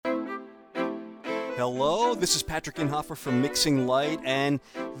Hello, this is Patrick Inhofer from Mixing Light, and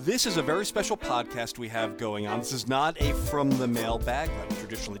this is a very special podcast we have going on. This is not a From the Mailbag like we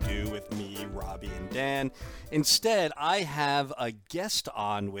traditionally do with me, Robbie, and Dan. Instead, I have a guest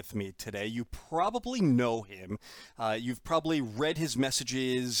on with me today. You probably know him. You've probably read his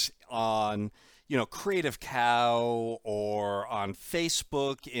messages on Creative Cow or on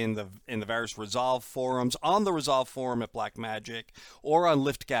Facebook in the various Resolve forums, on the Resolve forum at Blackmagic, or on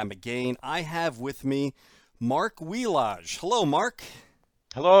Lift Gamma Gain. I have with me Mark Wheelage. Hello, Mark.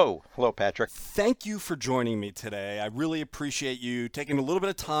 Hello. Hello, Patrick. Thank you for joining me today. I really appreciate you taking a little bit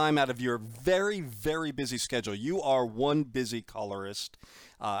of time out of your very, very busy schedule. You are one busy colorist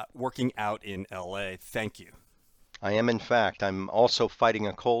working out in LA. Thank you. I am, in fact. I'm also fighting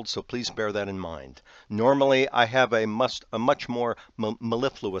a cold, so please bear that in mind. Normally, I have a much more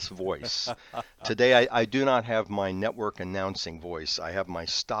mellifluous voice. Today, I do not have my network announcing voice. I have my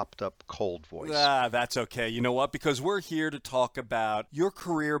stopped-up cold voice. That's okay. You know what? Because we're here to talk about your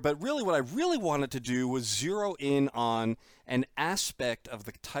career, but really what I really wanted to do was zero in on an aspect of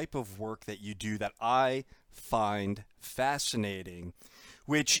the type of work that you do that I find fascinating,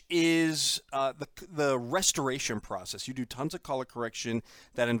 which is the restoration process. You do tons of color correction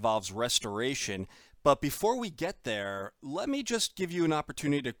that involves restoration. But before we get there, let me just give you an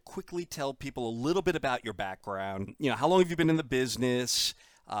opportunity to quickly tell people a little bit about your background. How long have you been in the business?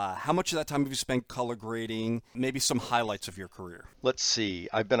 How much of that time have you spent color grading? Maybe some highlights of your career. Let's see.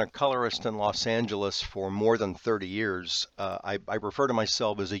 I've been a colorist in Los Angeles for more than 30 years. I refer to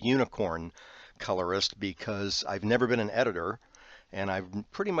myself as a unicorn colorist because I've never been an editor. And I've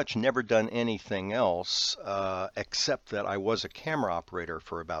pretty much never done anything else except that I was a camera operator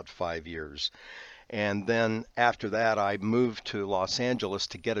for about 5 years. And then after that, I moved to Los Angeles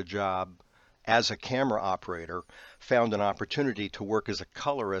to get a job as a camera operator, found an opportunity to work as a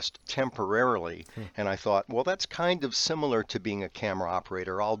colorist temporarily. And I thought, well, that's kind of similar to being a camera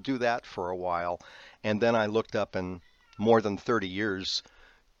operator. I'll do that for a while. And then I looked up, and more than 30 years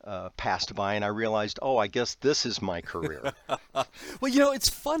passed by, and I realized, I guess this is my career. Well, it's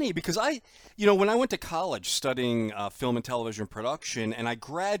funny because when I went to college studying film and television production and I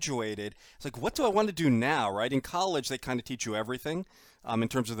graduated, it's like, what do I want to do now, right? In college, they kind of teach you everything in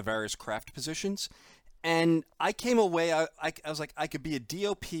terms of the various craft positions. And I came away, I was like, I could be a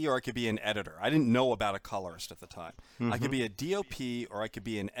DOP or I could be an editor. I didn't know about a colorist at the time. I could be a DOP or I could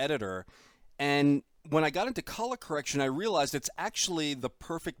be an editor. And when I got into color correction, I realized it's actually the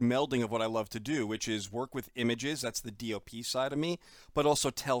perfect melding of what I love to do, which is work with images, that's the DOP side of me, but also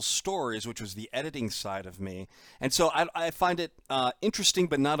tell stories, which was the editing side of me. And so I find it interesting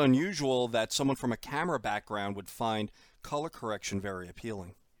but not unusual that someone from a camera background would find color correction very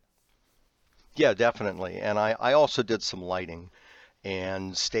appealing. Yeah, definitely. And I also did some lighting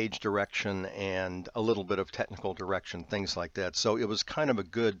and stage direction and a little bit of technical direction, things like that. So it was kind of a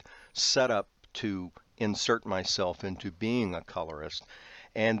good setup to insert myself into being a colorist.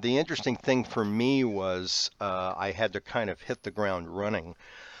 And the interesting thing for me was I had to kind of hit the ground running.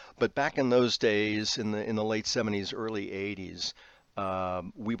 But back in those days, in the late 70s, early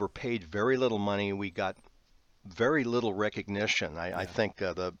 80s, we were paid very little money. We got very little recognition. I think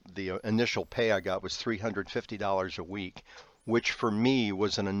the initial pay I got was $350 a week, which for me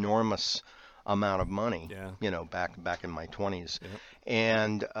was an enormous amount of money, back in my 20s. Yeah.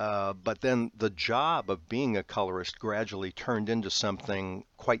 And but then the job of being a colorist gradually turned into something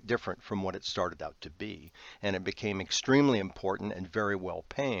quite different from what it started out to be. And it became extremely important and very well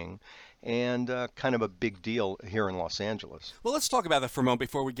paying and kind of a big deal here in Los Angeles. Well, let's talk about that for a moment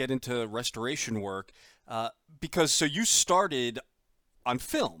before we get into restoration work. Because you started on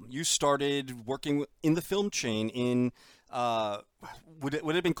film. You started working in the film chain in would it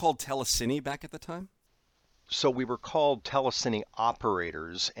have been called Telecine back at the time? So we were called telecine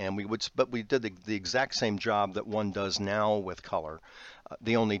operators, and but we did the exact same job that one does now with color.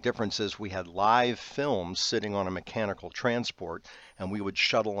 The only difference is we had live films sitting on a mechanical transport, and we would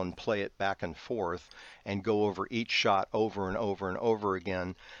shuttle and play it back and forth and go over each shot over and over and over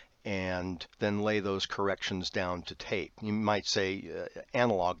again, and then lay those corrections down to tape. You might say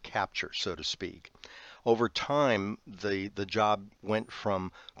analog capture, so to speak. Over time, the job went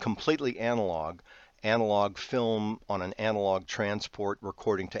from completely analog film on an analog transport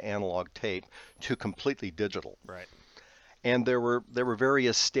recording to analog tape, to completely digital. Right. And there were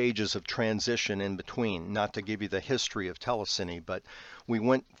various stages of transition in between. Not to give you the history of telecine, but we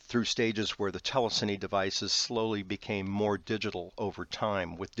went through stages where the telecine devices slowly became more digital over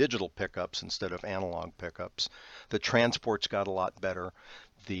time with digital pickups instead of analog pickups. The transports got a lot better.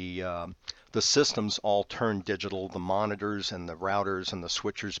 The the systems all turned digital. The monitors and the routers and the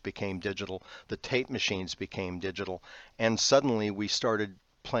switchers became digital. The tape machines became digital. And suddenly we started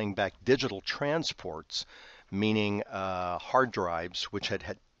playing back digital transports, meaning hard drives, which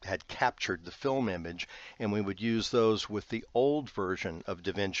had captured the film image, and we would use those with the old version of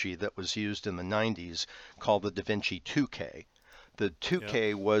DaVinci that was used in the 90s called the DaVinci 2K. The Yep.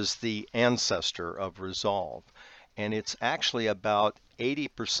 2K was the ancestor of Resolve, and it's actually about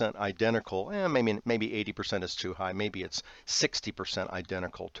 80% identical. Maybe 80% is too high. Maybe it's 60%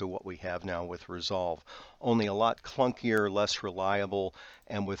 identical to what we have now with Resolve, only a lot clunkier, less reliable,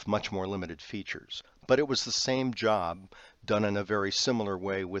 and with much more limited features. But it was the same job done in a very similar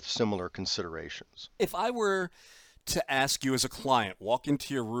way with similar considerations. If I were to ask you as a client, walk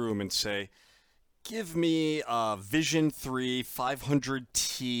into your room and say, give me a Vision 3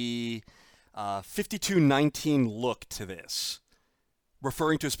 500T 5219 look to this,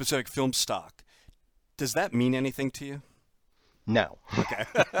 referring to a specific film stock, does that mean anything to you? No. Okay.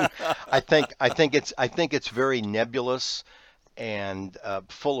 I think it's very nebulous and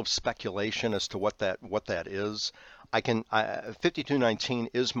full of speculation as to what that is. 5219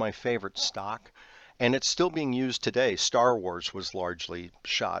 is my favorite stock, and it's still being used today. Star Wars was largely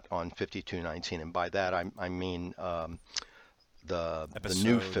shot on 5219, and by that I mean the new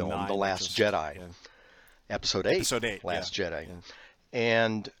Episode film, The 9, that Last just, Jedi, yeah. Episode 8, Episode 8, yeah. Last Jedi. Yeah.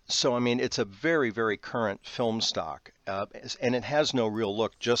 And so, I mean, it's a very, very current film stock, and it has no real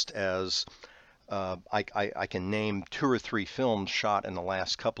look, just as I can name two or three films shot in the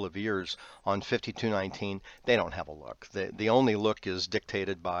last couple of years on 5219. They don't have a look. The only look is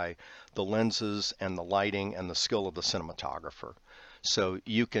dictated by the lenses and the lighting and the skill of the cinematographer. So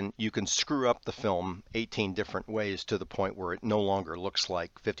you can screw up the film 18 different ways to the point where it no longer looks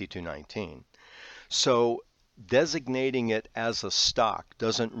like 5219. So designating it as a stock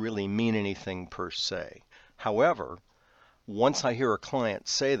doesn't really mean anything per se. However, once I hear a client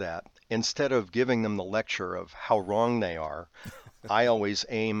say that, instead of giving them the lecture of how wrong they are, I always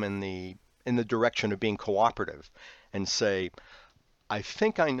aim in the direction of being cooperative and say, I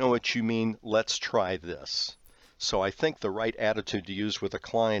think I know what you mean. Let's try this. So I think the right attitude to use with a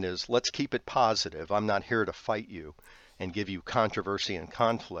client is, let's keep it positive. I'm not here to fight you and give you controversy and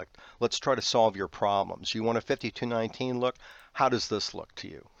conflict. Let's try to solve your problems. You want a 5219 look? How does this look to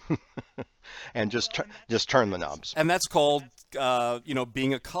you? And just turn the knobs. And that's called,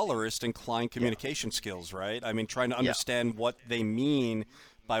 being a colorist and client Yeah. communication skills, right? I mean, trying to Yeah. understand what they mean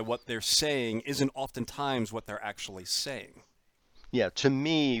by what they're saying isn't oftentimes what they're actually saying. Yeah, to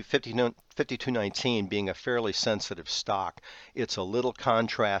me, 5219 being a fairly sensitive stock, it's a little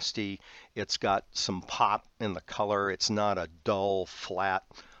contrasty. It's got some pop in the color. It's not a dull, flat,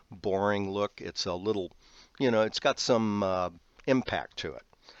 boring look. It's a little, it's got some impact to it.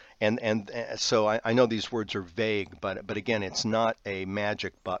 And so I know these words are vague, but again, it's not a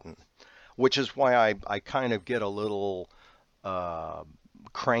magic button, which is why I kind of get a little uh,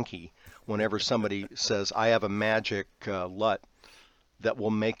 cranky whenever somebody says, I have a magic LUT that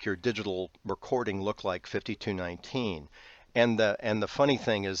will make your digital recording look like 5219. And the funny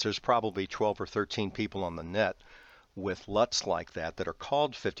thing is there's probably 12 or 13 people on the net with LUTs like that are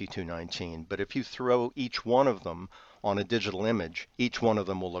called 5219, but if you throw each one of them on a digital image, each one of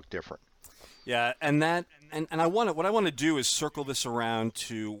them will look different. Yeah, and what I want to do is circle this around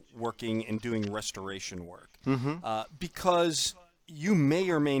to working and doing restoration work, because you may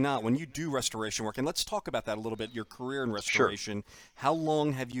or may not, when you do restoration work, and let's talk about that a little bit, your career in Sure. restoration. How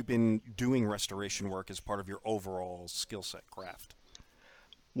long have you been doing restoration work as part of your overall skill set craft?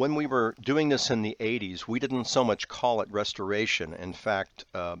 When we were doing this in the 80s, we didn't so much call it restoration. In fact,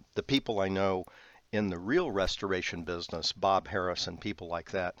 the people I know in the real restoration business, Bob Harris and people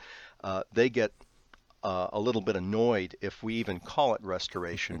like that, they get a little bit annoyed if we even call it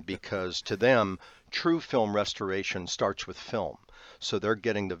restoration because to them, true film restoration starts with film. So they're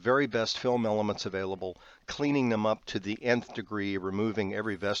getting the very best film elements available, cleaning them up to the nth degree, removing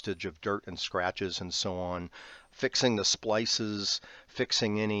every vestige of dirt and scratches and so on, fixing the splices,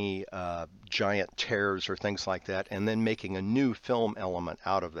 fixing any giant tears or things like that, and then making a new film element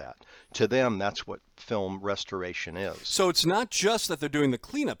out of that. To them, that's what film restoration is. So it's not just that they're doing the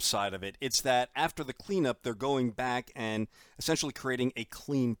cleanup side of it, it's that after the cleanup, they're going back and essentially creating a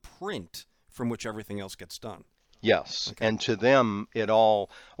clean print from which everything else gets done. Yes, Okay. and to them it all,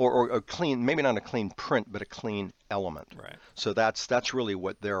 or a clean, maybe not a clean print, but a clean element. Right. So that's really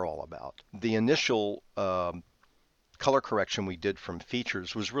what they're all about. The initial color correction we did from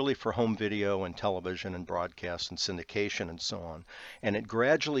features was really for home video and television and broadcast and syndication and so on. And it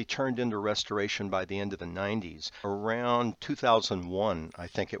gradually turned into restoration by the end of the 90s. Around 2001, I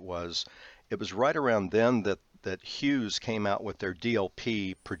think it was. It was right around then that Hughes came out with their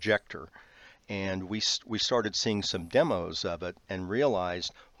DLP projector, and we started seeing some demos of it and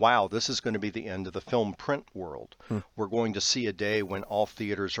realized, wow, this is going to be the end of the film print world. Hmm. We're going to see a day when all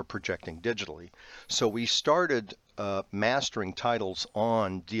theaters are projecting digitally. So we started mastering titles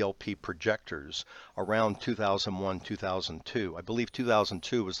on DLP projectors around 2001, 2002. I believe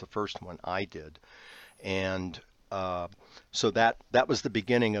 2002 was the first one I did. And so that was the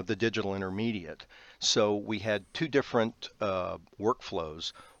beginning of the digital intermediate. So we had two different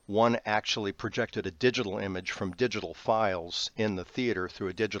workflows. One actually projected a digital image from digital files in the theater through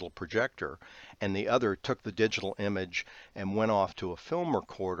a digital projector, and the other took the digital image and went off to a film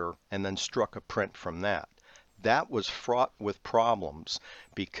recorder and then struck a print from that. That was fraught with problems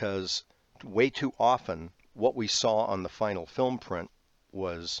because way too often what we saw on the final film print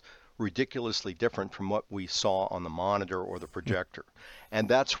was ridiculously different from what we saw on the monitor or the projector. And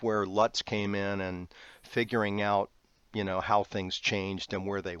that's where Lutz came in and figuring out, how things changed and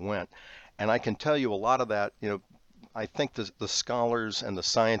where they went. And I can tell you a lot of that, I think the scholars and the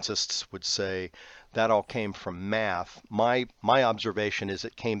scientists would say that all came from math. My observation is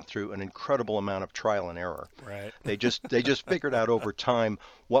it came through an incredible amount of trial and error. Right. They just figured out over time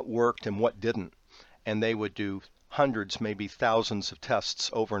what worked and what didn't. And they would do hundreds, maybe thousands of tests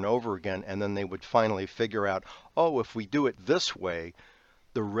over and over again, and then they would finally figure out, oh, if we do it this way,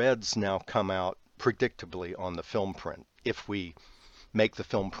 the reds now come out predictably on the film print if we make the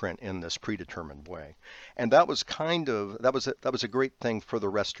film print in this predetermined way. And that was that was a great thing for the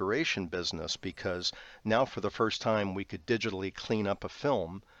restoration business, because now for the first time we could digitally clean up a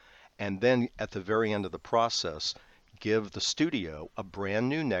film, and then at the very end of the process give the studio a brand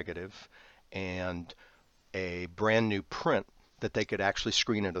new negative and a brand new print that they could actually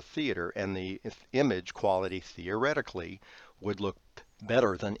screen at a theater, and the image quality theoretically would look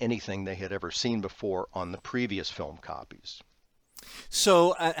better than anything they had ever seen before on the previous film copies.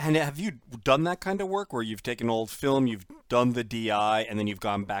 So, and have you done that kind of work where you've taken old film, you've done the DI, and then you've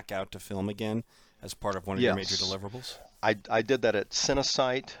gone back out to film again as part of one of your major Yes. deliverables? I did that at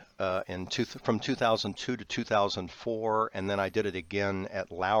Cinesite from 2002 to 2004, and then I did it again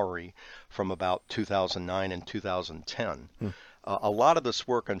at Lowry from about 2009 and 2010. Hmm. A lot of this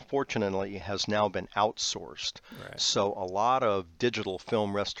work, unfortunately, has now been outsourced. Right. So a lot of digital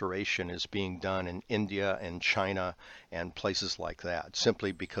film restoration is being done in India and China and places like that,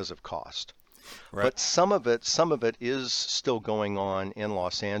 simply because of cost. Right. But some of it is still going on in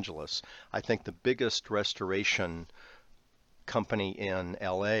Los Angeles. I think the biggest restoration company in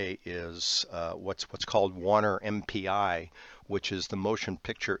LA is what's called Warner MPI, which is the motion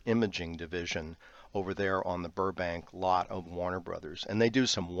picture imaging division over there on the Burbank lot of Warner Brothers, and they do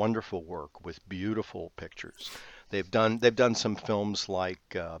some wonderful work with beautiful pictures. They've done some films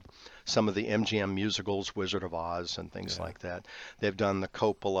like some of the MGM musicals, Wizard of Oz and things Yeah. like that. They've done the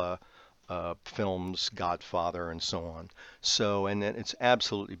Coppola films, Godfather, and so on. So, and it's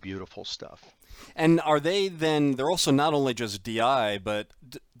absolutely beautiful stuff. And are they then, they're also not only just DI, but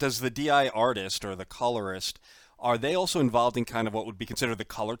does the DI artist or the colorist, are they also involved in kind of what would be considered the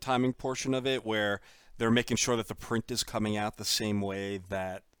color timing portion of it, where they're making sure that the print is coming out the same way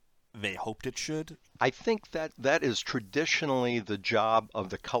that they hoped it should? I think that is traditionally the job of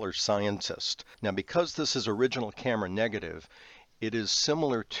the color scientist. Now, because this is original camera negative, it is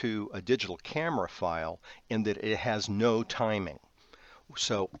similar to a digital camera file in that it has no timing.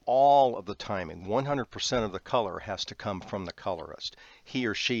 So all of the timing, 100% of the color has to come from the colorist. He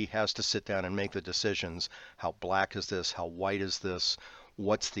or she has to sit down and make the decisions. How black is this? How white is this?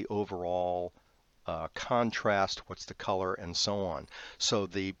 What's the overall contrast? What's the color? And so on. So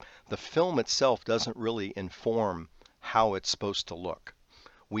the film itself doesn't really inform how it's supposed to look.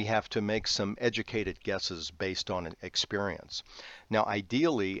 We have to make some educated guesses based on experience. Now,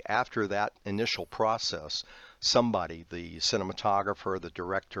 ideally, after that initial process, somebody, the cinematographer, the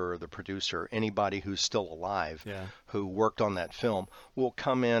director, the producer, anybody who's still alive Yeah. who worked on that film will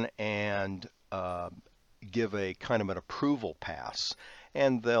come in and give a kind of an approval pass,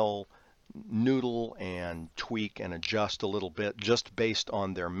 and they'll noodle and tweak and adjust a little bit just based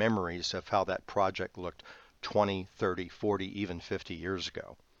on their memories of how that project looked 20, 30, 40, even 50 years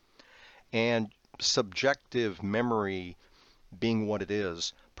ago. And subjective memory being what it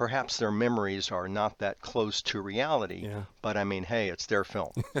is, perhaps their memories are not that close to reality, Yeah. but I mean, hey, it's their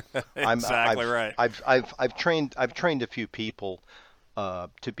film. Exactly right. I've trained a few people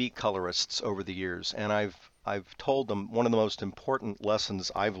to be colorists over the years, and I've told them one of the most important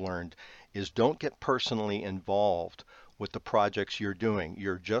lessons I've learned is don't get personally involved with the projects you're doing.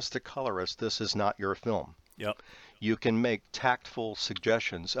 You're just a colorist. This is not your film. Yep. You can make tactful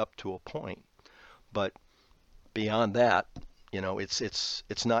suggestions up to a point, but beyond that,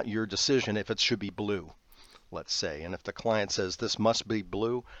 it's not your decision if it should be blue, let's say. And if the client says this must be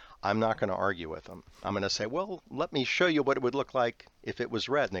blue, I'm not going to argue with them. I'm going to say, well, let me show you what it would look like if it was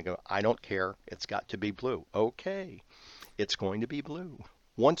red. And they go, I don't care. It's got to be blue. Okay, it's going to be blue.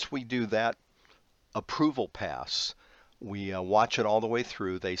 Once we do that approval pass, we watch it all the way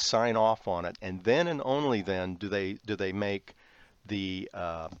through. They sign off on it, and then and only then do they make the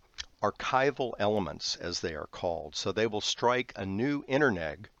archival elements, as they are called. So they will strike a new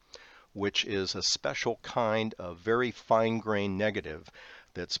interneg, which is a special kind of very fine-grained negative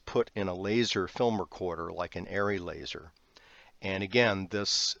that's put in a laser film recorder like an Arri laser. And again,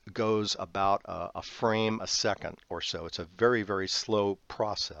 this goes about a frame a second or so. It's a very, very slow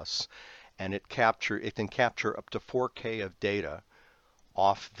process, and it can capture up to 4K of data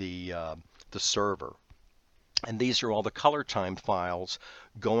off the server. And these are all the color time files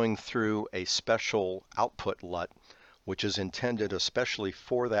going through a special output LUT, which is intended especially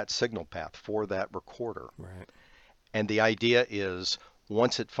for that signal path, for that recorder. Right. And the idea is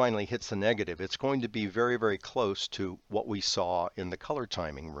once it finally hits the negative, it's going to be very, very close to what we saw in the color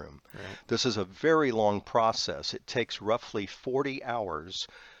timing room. Right. This is a very long process. It takes roughly 40 hours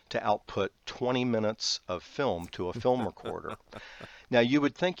to output 20 minutes of film to a film recorder. Now, you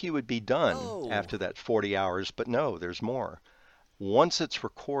would think you would be done after that 40 hours, but no, there's more. Once it's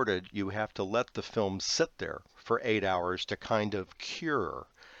recorded, you have to let the film sit there for 8 hours to kind of cure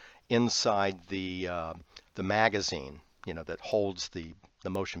inside the magazine, that holds the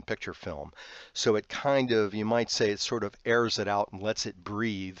motion picture film. So it kind of, you might say, it sort of airs it out and lets it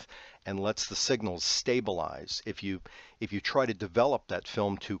breathe and lets the signals stabilize. If you try to develop that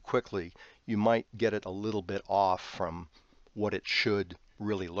film too quickly, you might get it a little bit off from what it should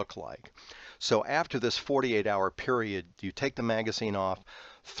really look like. So after this 48-hour period, you take the magazine off,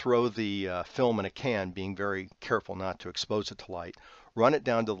 throw the film in a can, being very careful not to expose it to light, run it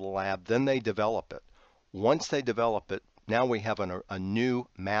down to the lab, then they develop it. Once they develop it, now we have a new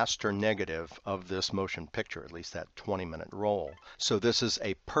master negative of this motion picture, at least that 20-minute roll. So this is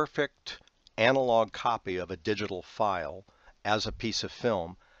a perfect analog copy of a digital file as a piece of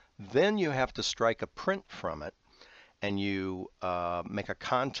film. Then you have to strike a print from it, and you make a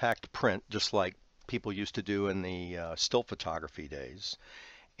contact print, just like people used to do in the still photography days.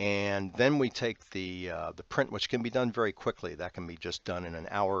 And then we take the print, which can be done very quickly. That can be just done in an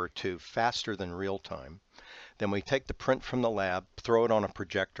hour or two, faster than real time. Then we take the print from the lab, throw it on a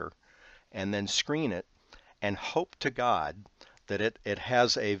projector, and then screen it, and hope to God that it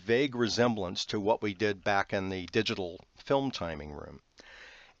has a vague resemblance to what we did back in the digital film timing room.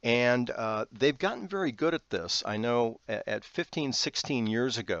 And they've gotten very good at this. I know at 15, 16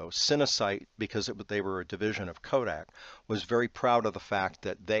 years ago, Cinesight, because they were a division of Kodak, was very proud of the fact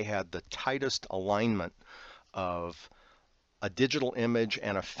that they had the tightest alignment of a digital image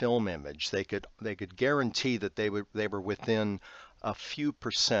and a film image. They could guarantee that they were within a few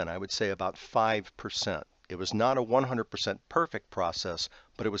percent, I would say about 5%. It was not a 100% perfect process,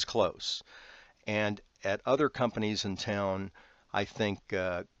 but it was close. And at other companies in town, I think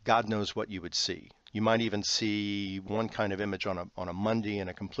God knows what you would see. You might even see one kind of image on a Monday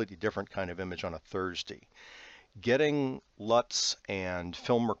and a completely different kind of image on a Thursday. Getting LUTs and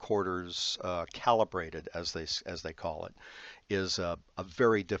film recorders calibrated, as they call it, is a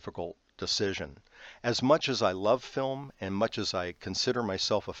very difficult decision. As much as I love film and much as I consider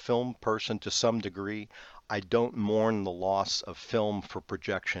myself a film person to some degree, I don't mourn the loss of film for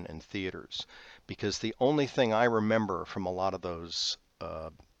projection in theaters, because the only thing I remember from a lot of those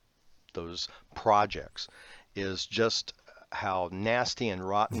projects is just how nasty and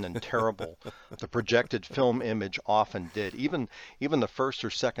rotten and terrible the projected film image often did. Even the first or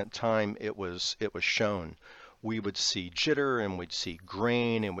second time it was shown, we would see jitter and we'd see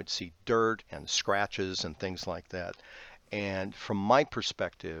grain and we'd see dirt and scratches and things like that. And from my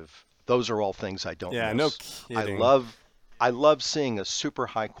perspective, those are all things I don't Yeah, miss. no kidding. I love seeing a super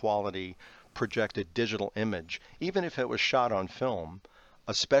high quality projected digital image, even if it was shot on film,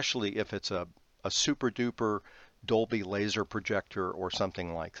 especially if it's a super duper Dolby laser projector or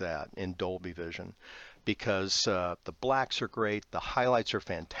something like that in Dolby Vision, because the blacks are great, the highlights are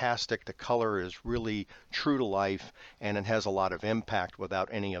fantastic, the color is really true to life, and it has a lot of impact without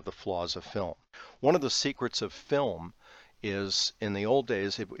any of the flaws of film. One of the secrets of film is in the old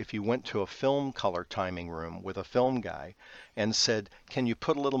days, if you went to a film color timing room with a film guy and said, can you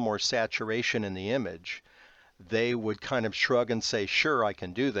put a little more saturation in the image? They would kind of shrug and say, sure, I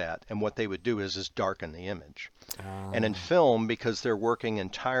can do that. And what they would do is darken the image. And in film, because they're working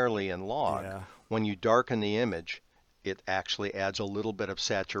entirely in log, Yeah. when you darken the image, it actually adds a little bit of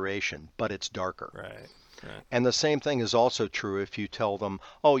saturation, but it's darker. Right. Right. And the same thing is also true if you tell them,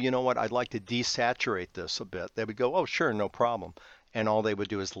 oh, you know what, I'd like to desaturate this a bit. They would go, oh, sure, no problem. And all they would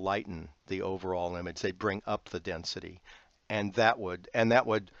do is lighten the overall image. They'd bring up the density. And that would,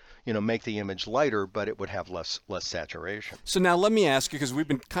 make the image lighter, but it would have less saturation. So now let me ask you, because we've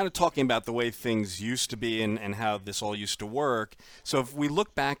been kind of talking about the way things used to be and how this all used to work. So if we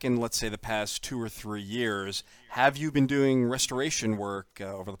look back in, let's say, the past 2 or 3 years, have you been doing restoration work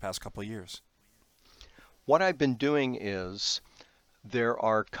over the past couple of years? What I've been doing is there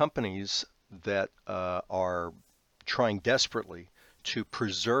are companies that are trying desperately to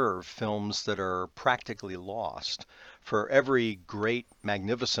preserve films that are practically lost. For every great,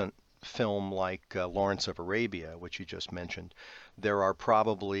 magnificent film like Lawrence of Arabia, which you just mentioned, there are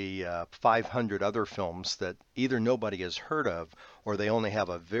probably 500 other films that either nobody has heard of or they only have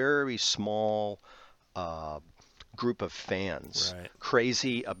a very small group of fans, Right.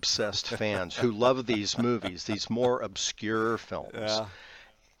 crazy, obsessed fans who love these movies, these more obscure films. Yeah.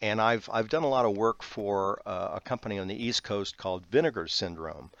 And I've done a lot of work for a company on the East Coast called Vinegar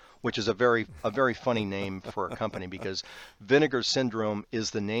Syndrome, which is a very funny name for a company because Vinegar Syndrome is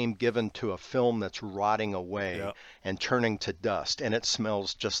the name given to a film that's rotting away Yep. and turning to dust, and it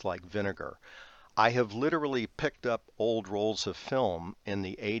smells just like vinegar. I have literally picked up old rolls of film in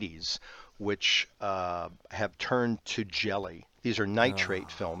the 80s which have turned to jelly. These are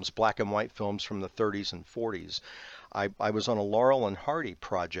nitrate films, black and white films from the 30s and 40s. I was on a Laurel and Hardy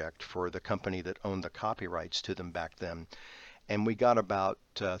project for the company that owned the copyrights to them back then. And we got about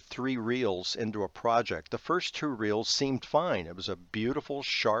 3 reels into a project. The first 2 reels seemed fine. It was a beautiful,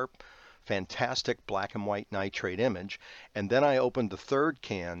 sharp, fantastic black and white nitrate image. And then I opened the third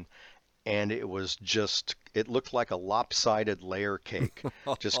can and it looked like a lopsided layer cake,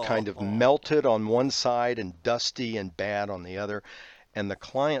 just kind of melted on one side and dusty and bad on the other. And the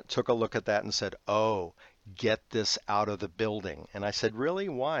client took a look at that and said, oh, get this out of the building. And I said, really?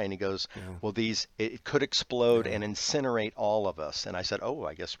 Why? And he goes, well, it could explode and incinerate all of us. And I said, oh,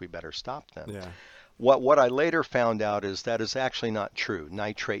 I guess we better stop then. Yeah. What I later found out is that is actually not true.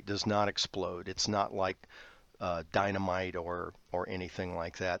 Nitrate does not explode. It's not like dynamite or anything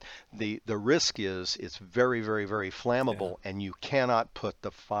like that. The risk is it's very, very, very flammable, and you cannot put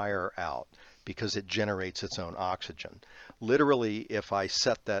the fire out because it generates its own oxygen. Literally, if I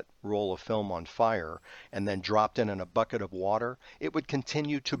set that roll of film on fire and then dropped in a bucket of water, it would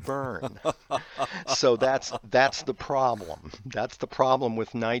continue to burn. So that's the problem. That's the problem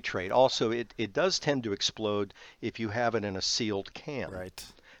with nitrate. Also, it does tend to explode if you have it in a sealed can. Right.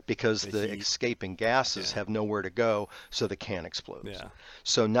 Because The the heat. escaping gases have nowhere to go, so the can explodes. Yeah.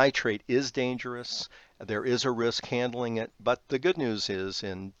 So nitrate is dangerous. There is a risk handling it, but the good news is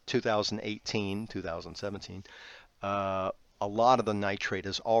in 2018, 2017, a lot of the nitrate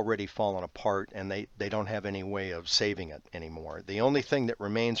has already fallen apart and they don't have any way of saving it anymore. The only thing that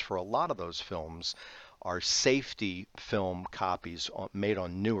remains for a lot of those films are safety film copies made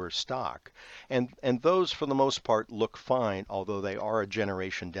on newer stock. And those, for the most part, look fine, although they are a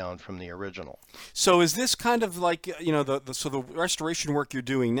generation down from the original. So is this kind of like, the restoration work you're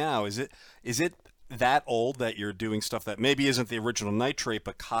doing now, is it that old that you're doing stuff that maybe isn't the original nitrate,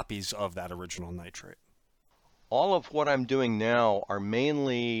 but copies of that original nitrate? All of what I'm doing now are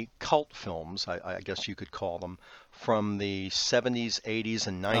mainly cult films, I guess you could call them, from the 70s, 80s,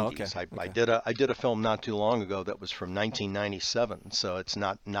 and 90s. Oh, okay. I did a film not too long ago that was from 1997, so it's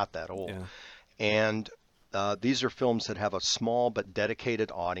not that old. Yeah. And these are films that have a small but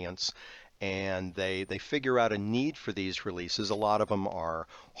dedicated audience, and they figure out a need for these releases. A lot of them are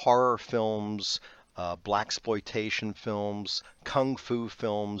horror films, blaxploitation films, kung fu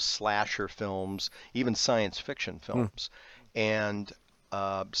films, slasher films, even science fiction films. And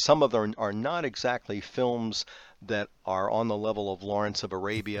some of them are not exactly films that are on the level of Lawrence of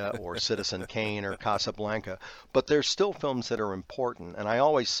Arabia or Citizen Kane or Casablanca, but they're still films that are important. And I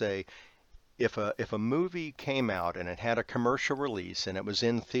always say, if a movie came out and it had a commercial release and it was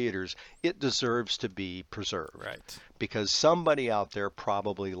in theaters, it deserves to be preserved. Right. Because somebody out there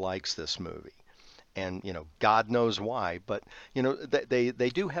probably likes this movie. and God knows why, but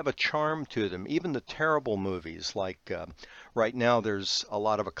they do have a charm to them. Even the terrible movies, like right now, there's a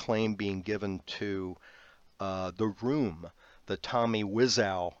lot of acclaim being given to The Room, the Tommy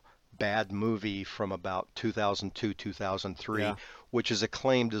Wiseau bad movie from about 2002, 2003, Yeah. which is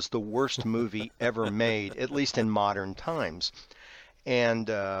acclaimed as the worst movie ever made, at least in modern times. And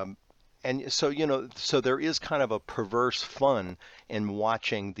so so there is kind of a perverse fun in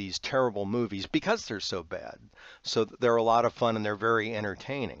watching these terrible movies because they're so bad. So they're a lot of fun and they're very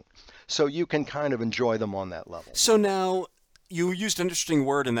entertaining. So you can kind of enjoy them on that level. So now you used an interesting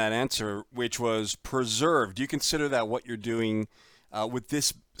word in that answer, which was preserve. Do you consider that what you're doing with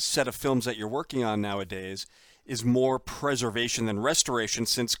this set of films that you're working on nowadays is more preservation than restoration?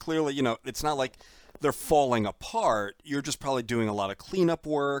 Since clearly, it's not like they're falling apart. You're just probably doing a lot of cleanup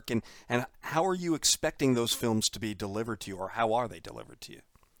work. And how are you expecting those films to be delivered to you, or how are they delivered to you?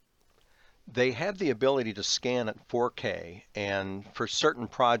 They have the ability to scan at 4K, and for certain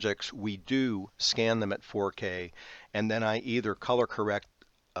projects, we do scan them at 4K, and then I either color correct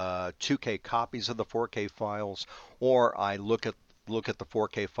 2K copies of the 4K files, or I look at the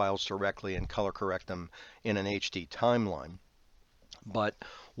 4K files directly and color correct them in an HD timeline. But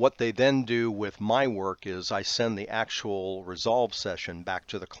what they then do with my work is I send the actual resolve session back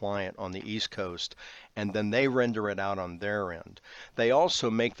to the client on the East Coast, and then they render it out on their end. They also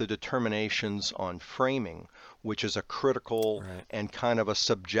make the determinations on framing, which is a critical Right. and kind of a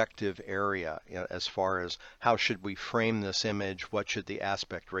subjective area as far as how should we frame this image, what should the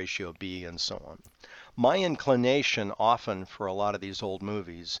aspect ratio be, and so on. My inclination often for a lot of these old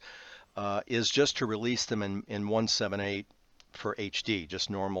movies is just to release them in 178 for HD, just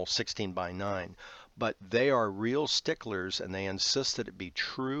normal 16 by 9. But they are real sticklers and they insist that it be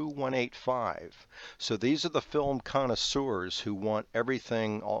true 185. So these are the film connoisseurs who want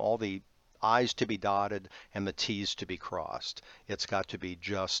everything, all the I's to be dotted and the T's to be crossed. It's got to be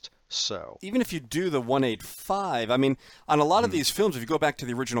just so. Even if you do the 185, I mean, on a lot of Mhm. these films, if you go back to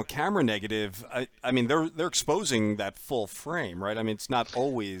the original camera negative, I mean, they're exposing that full frame, right? I mean, it's not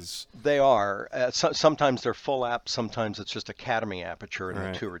always They are. Sometimes they're full app, sometimes it's just Academy aperture, and the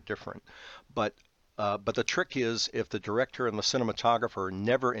right. two are different. But but the trick is if the director and the cinematographer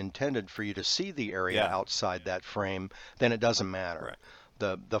never intended for you to see the area Yeah, outside that frame, then it doesn't matter.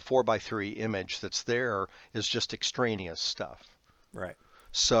 right, The 4:3 image that's there is just extraneous stuff. right.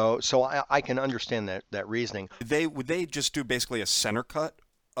 So I can understand that reasoning. Would they just do basically a center cut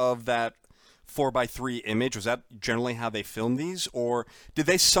of that 4:3 image? Was that generally how they filmed these, or did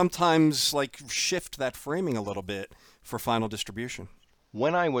they sometimes like shift that framing a little bit for final distribution?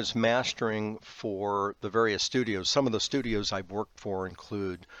 When I was mastering for the various studios, some of the studios I've worked for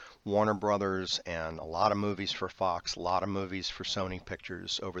include Warner Brothers and a lot of movies for Fox, a lot of movies for Sony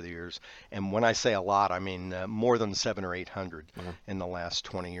Pictures over the years. And when I say a lot, I mean more than 700 or 800 Uh-huh. in the last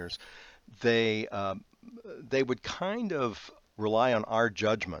 20 years. They they would kind of rely on our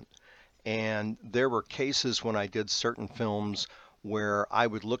judgment. And there were cases when I did certain films where I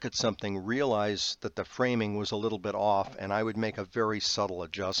would look at something, realize that the framing was a little bit off, and I would make a very subtle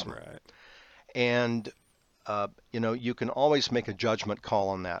adjustment. Right. And you can always make a judgment call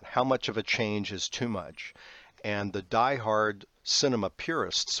on that. How much of a change is too much? And the diehard cinema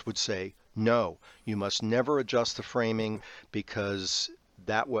purists would say, no, you must never adjust the framing because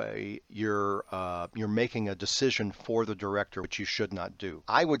that way you're making a decision for the director, which you should not do.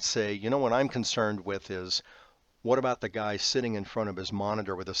 I would say, what I'm concerned with is what about the guy sitting in front of his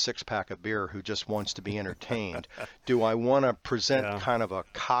monitor with a six-pack of beer who just wants to be entertained? Do I want to present Yeah. kind of a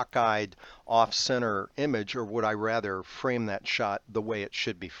cockeyed, off-center image, or would I rather frame that shot the way it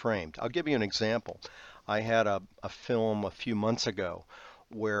should be framed? I'll give you an example. I had a film a few months ago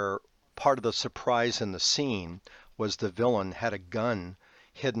where part of the surprise in the scene was the villain had a gun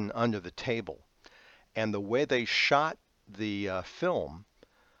hidden under the table. And the way they shot the film,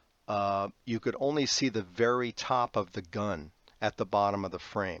 you could only see the very top of the gun at the bottom of the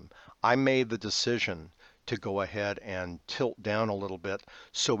frame. I made the decision to go ahead and tilt down a little bit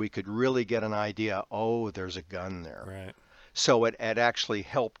so we could really get an idea, oh, there's a gun there. Right. So it actually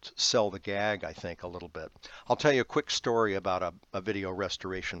helped sell the gag, I think, a little bit. I'll tell you a quick story about a video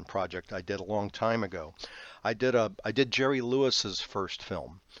restoration project I did a long time ago. I did Jerry Lewis's first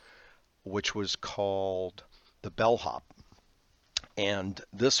film, which was called The Bellhop. And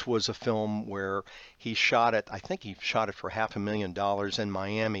this was a film where he shot it, I think he shot it for $500,000 in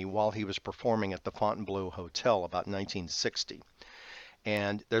Miami while he was performing at the Fontainebleau Hotel about 1960.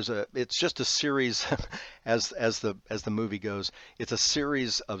 And it's just a series, as the movie goes, it's a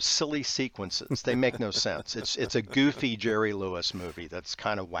series of silly sequences. They make no sense. It's a goofy Jerry Lewis movie that's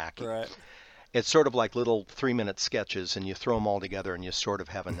kind of wacky. Right. It's sort of like little 3-minute sketches, and you throw them all together, and you sort of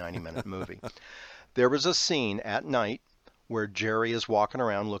have a 90-minute movie. There was a scene at night where Jerry is walking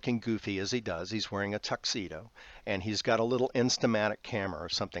around looking goofy as he does. He's wearing a tuxedo, and he's got a little Instamatic camera, or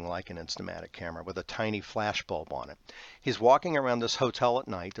something like an Instamatic camera, with a tiny flash bulb on it. He's walking around this hotel at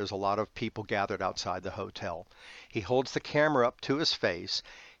night. There's a lot of people gathered outside the hotel. He holds the camera up to his face,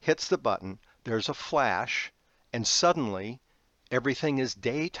 hits the button, there's a flash, and suddenly everything is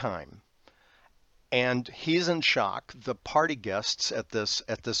daytime. And he's in shock. The party guests at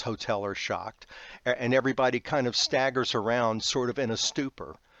this hotel are shocked, and everybody kind of staggers around, sort of in a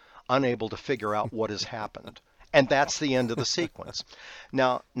stupor, unable to figure out what has happened. And that's the end of the sequence.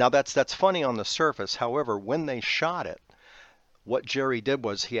 Now that's funny on the surface. However, when they shot it, what Jerry did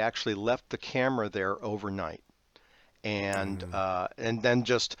was he actually left the camera there overnight, and then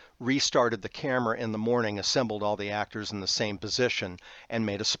just restarted the camera in the morning, assembled all the actors in the same position, and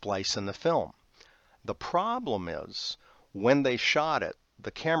made a splice in the film. The problem is, when they shot it,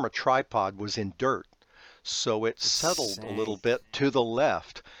 the camera tripod was in dirt, so it settled a little bit to the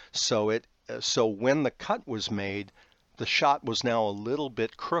left. So when the cut was made, the shot was now a little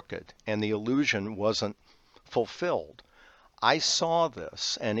bit crooked, and the illusion wasn't fulfilled. I saw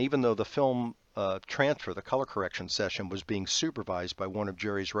this, and even though the film transfer, the color correction session, was being supervised by one of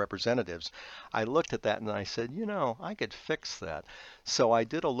Jerry's representatives, I looked at that and I said, I could fix that. So I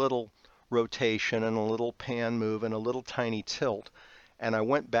did a little rotation and a little pan move and a little tiny tilt, and I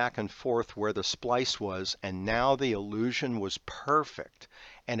went back and forth where the splice was, and now the illusion was perfect,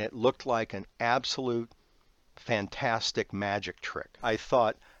 and it looked like an absolute fantastic magic trick. I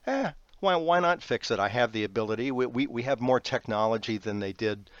thought, why not fix it? I have the ability. We have more technology than they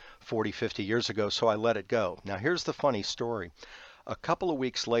did 40, 50 years ago, so I let it go. Now here's the funny story. A couple of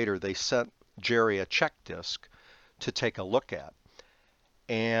weeks later, they sent Jerry a check disc to take a look at.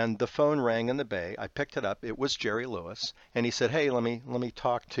 And the phone rang in the bay. I picked it up. It was Jerry Lewis, and he said, "Hey, let me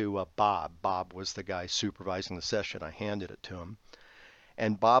talk to Bob." Bob was the guy supervising the session. I handed it to him,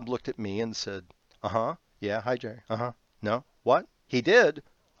 and Bob looked at me and said, "Yeah, hi Jerry. No, what? He did?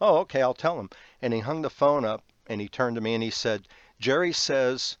 Oh, okay, I'll tell him." And he hung the phone up, and he turned to me and he said, "Jerry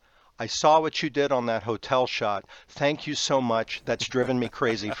says, I saw what you did on that hotel shot. Thank you so much. That's driven me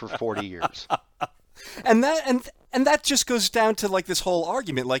crazy for 40 years." And that just goes down to like this whole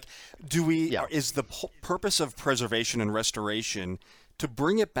argument. Like, is the purpose of preservation and restoration to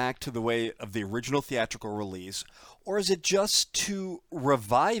bring it back to the way of the original theatrical release, or is it just to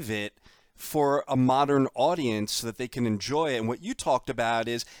revive it for a modern audience so that they can enjoy it? And what you talked about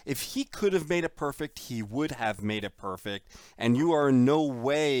is, if he could have made it perfect, he would have made it perfect, and you are in no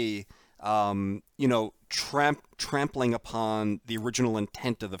way trampling upon the original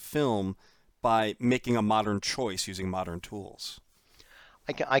intent of the film by making a modern choice using modern tools.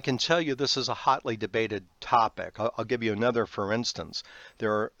 I can tell you this is a hotly debated topic. I'll give you another for instance.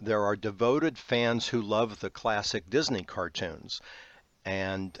 There are devoted fans who love the classic Disney cartoons,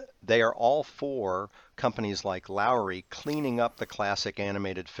 and they are all for companies like Lowry cleaning up the classic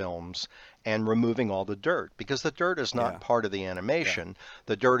animated films and removing all the dirt, because the dirt is not part of the animation.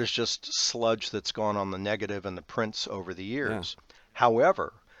 The dirt is just sludge that's gone on the negative and the prints over the years.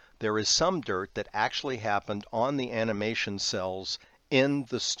 However, there is some dirt that actually happened on the animation cells in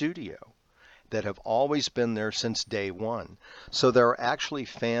the studio that have always been there since day one. So there are actually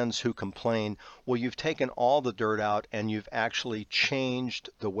fans who complain, well, you've taken all the dirt out and you've actually changed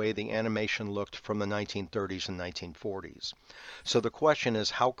the way the animation looked from the 1930s and 1940s. So the question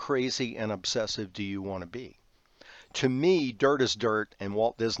is, how crazy and obsessive do you want to be? To me, dirt is dirt, and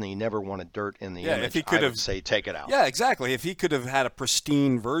Walt Disney never wanted dirt in the image. If he could I would say take it out. Yeah, exactly. If he could have had a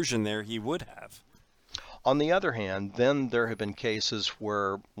pristine version there, he would have. On the other hand, then there have been cases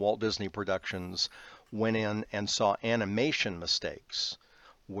where Walt Disney Productions went in and saw animation mistakes,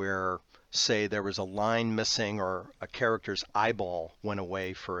 where, say, there was a line missing or a character's eyeball went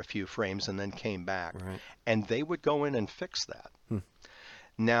away for a few frames and then came back, and they would go in and fix that.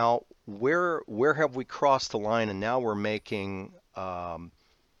 Now, where have we crossed the line, and now we're making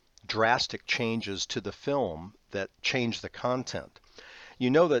drastic changes to the film that change the content? You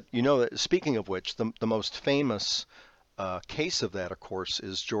know that. Speaking of which, the most famous case of that, of course,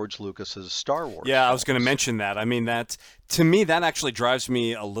 is George Lucas's Star Wars. Yeah, I was going to mention that. I mean, to me, that actually drives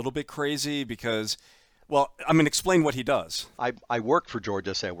me a little bit crazy because, well, I mean, explain what he does. I worked for George.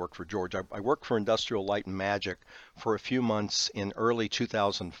 I say I worked for George. I worked for Industrial Light and Magic for a few months in early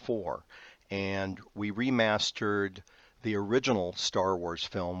 2004, and we remastered the original Star Wars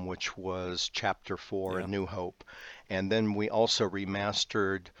film, which was Chapter 4, A New Hope. And then we also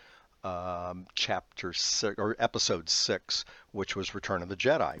remastered Chapter 6, or Episode 6, which was Return of the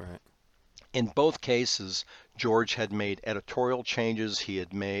Jedi. In both cases, George had made editorial changes. He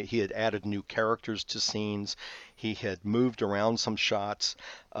had added new characters to scenes. He had moved around some shots.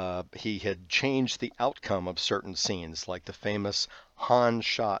 He had changed the outcome of certain scenes, like the famous Han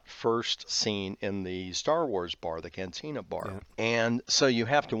shot first scene in the Star Wars bar, the Cantina bar. Yeah. And so you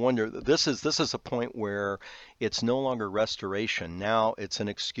have to wonder, this is a point where it's no longer restoration. Now it's an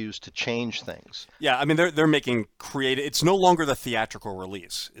excuse to change things. Yeah, I mean they're making creative. It's no longer the theatrical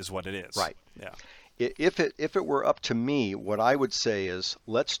release, is what it is. Right. Yeah. If it were up to me, what I would say is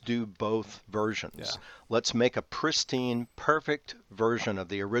let's do both versions. Yeah. Let's make a pristine, perfect version of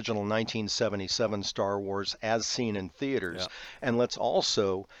the original 1977 Star Wars as seen in theaters. Yeah. And let's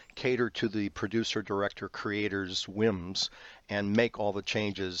also cater to the producer, director, creator's whims and make all the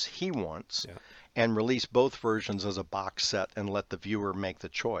changes he wants. Yeah. And release both versions as a box set and let the viewer make the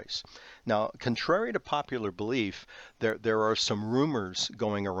choice. Now, contrary to popular belief, there are some rumors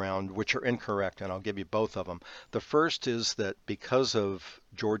going around which are incorrect, and I'll give you both of them. The first is that because of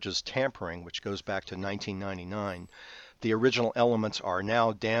George's tampering, which goes back to 1999, the original elements are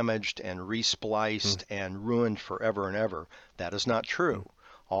now damaged and respliced and ruined forever and ever. That is not true.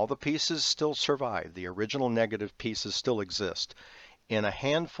 All the pieces still survive. The original negative pieces still exist. In a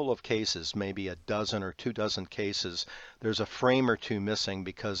handful of cases, maybe a dozen or 24 cases, there's a frame or two missing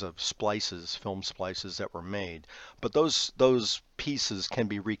because of splices, film splices that were made. But those pieces can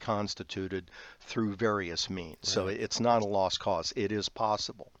be reconstituted through various means. Right. So it's not a lost cause. It is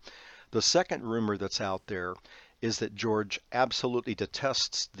possible. The second rumor that's out there is that George absolutely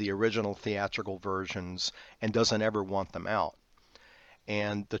detests the original theatrical versions and doesn't ever want them out.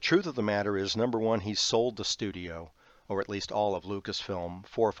 And the truth of the matter is, number one, he sold the studio, or at least all of Lucasfilm,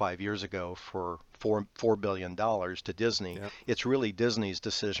 4 or 5 years ago for $4 billion to Disney. Yep. It's really Disney's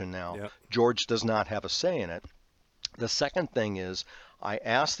decision now. Yep. George does not have a say in it. The second thing is, I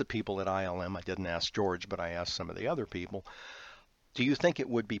asked the people at ILM, I didn't ask George, but I asked some of the other people, do you think it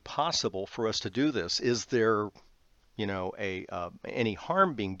would be possible for us to do this? Is there any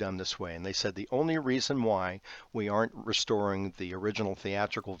harm being done this way? And they said the only reason why we aren't restoring the original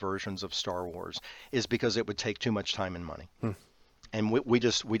theatrical versions of Star Wars is because it would take too much time and money. And we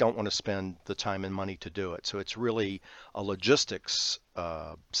don't want to spend the time and money to do it. So it's really a logistics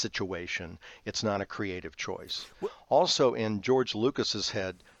situation. It's not a creative choice. Also, in George Lucas's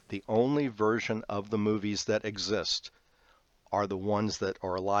head, the only version of the movies that exist are the ones that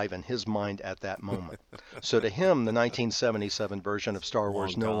are alive in his mind at that moment. So to him, the 1977 version of Star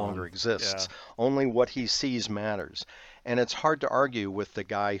Wars no longer exists. Yeah. Only what he sees matters. And it's hard to argue with the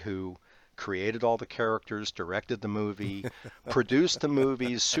guy who created all the characters, directed the movie, produced the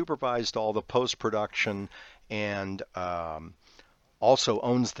movies, supervised all the post-production, and also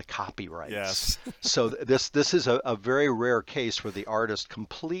owns the copyrights. Yes. So this is a very rare case where the artist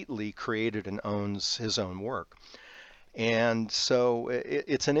completely created and owns his own work. And so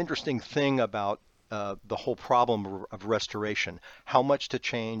it's an interesting thing about the whole problem of restoration. How much to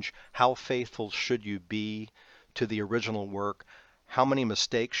change? How faithful should you be to the original work? How many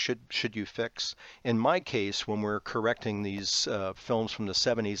mistakes should you fix? In my case, when we're correcting these films from the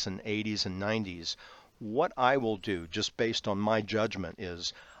 70s and 80s and 90s, what I will do, just based on my judgment,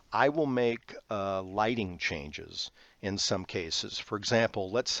 is I will make lighting changes in some cases. For example,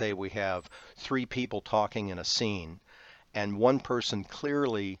 let's say we have 3 people talking in a scene, and one person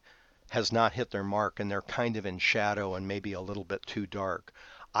clearly has not hit their mark and they're kind of in shadow and maybe a little bit too dark.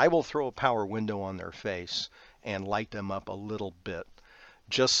 I will throw a power window on their face and light them up a little bit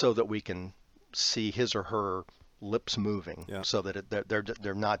just so that we can see his or her lips moving, yeah, so that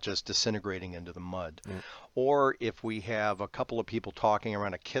they're not just disintegrating into the mud. Yeah. Or if we have a couple of people talking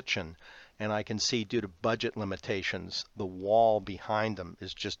around a kitchen and I can see, due to budget limitations, the wall behind them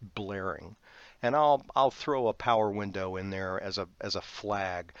is just blaring, and I'll throw a power window in there as a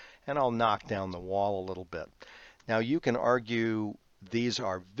flag, and I'll knock down the wall a little bit. Now you can argue these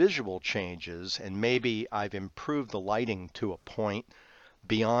are visual changes, and maybe I've improved the lighting to a point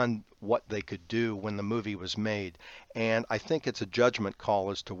beyond what they could do when the movie was made, and I think it's a judgment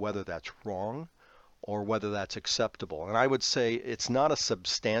call as to whether that's wrong or whether that's acceptable. And I would say it's not a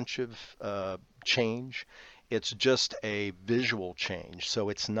substantive change. It's just a visual change. So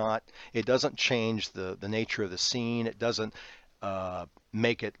it doesn't change the nature of the scene. It doesn't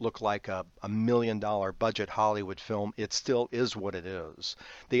make it look like a $1 million budget Hollywood film. It still is what it is.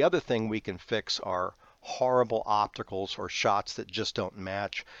 The other thing we can fix are horrible opticals or shots that just don't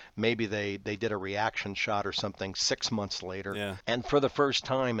match. Maybe they did a reaction shot or something 6 months later, yeah, and for the first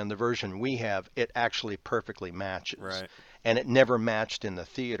time in the version we have, it actually perfectly matches. Right. And it never matched in the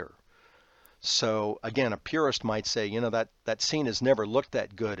theater. So again, a purist might say, that scene has never looked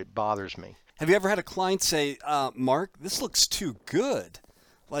that good. It bothers me. Have you ever had a client say, Mark, this looks too good?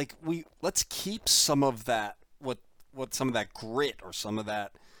 Like let's keep some of that, what some of that grit or some of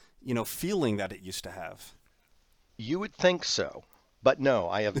that, feeling that it used to have. You would think so, but no,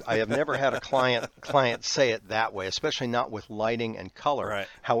 I have never had a client say it that way, especially not with lighting and color. Right.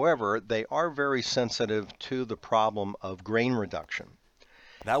 However, they are very sensitive to the problem of grain reduction.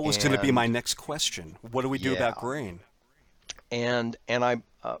 That was going to be my And next question. What do we do yeah, about grain? and I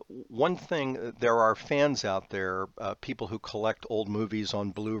one thing, there are fans out there, people who collect old movies on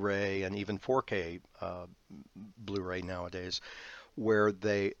Blu-ray and even 4K Blu-ray nowadays, where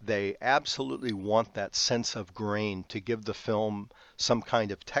they absolutely want that sense of grain to give the film some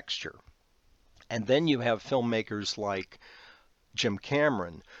kind of texture. And then you have filmmakers like Jim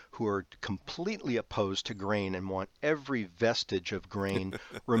Cameron, who are completely opposed to grain and want every vestige of grain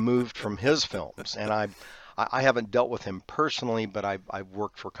removed from his films. And I haven't dealt with him personally, but I've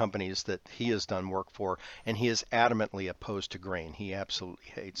worked for companies that he has done work for, and he is adamantly opposed to grain. He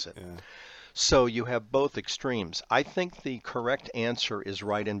absolutely hates it. Yeah. So you have both extremes. I think the correct answer is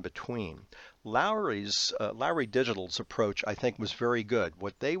right in between. Lowry Digital's approach, I think, was very good.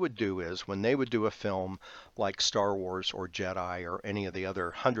 What they would do is, when they would do a film like Star Wars or Jedi or any of the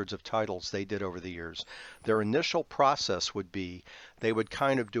other hundreds of titles they did over the years, their initial process would be they would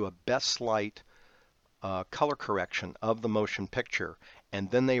kind of do a best light color correction of the motion picture, and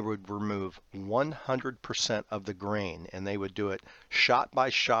then they would remove 100% of the grain, and they would do it shot by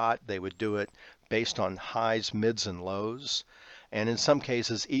shot. They would do it based on highs, mids, and lows, and in some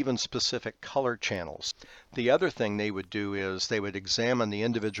cases even specific color channels. The other thing they would do is they would examine the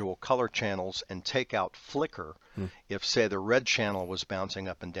individual color channels and take out flicker if, say, the red channel was bouncing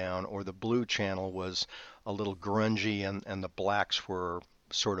up and down, or the blue channel was a little grungy and the blacks were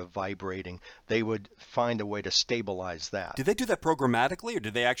sort of vibrating. They would find a way to stabilize that. Did they do that programmatically, or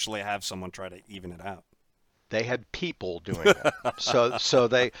did they actually have someone try to even it out? They had people doing it. So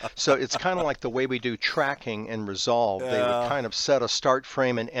it's kind of like the way we do tracking and resolve. They would kind of set a start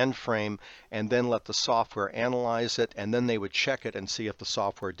frame and end frame, and then let the software analyze it, and then they would check it and see if the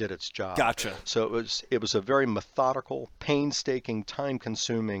software did its job. Gotcha. So it was a very methodical, painstaking,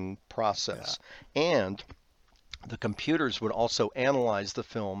 time-consuming process. And the computers would also analyze the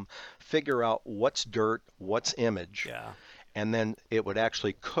film, figure out what's dirt, what's image, Yeah. and then it would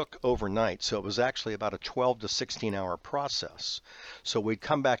actually cook overnight. So it was actually about a 12 to 16 hour process. So we'd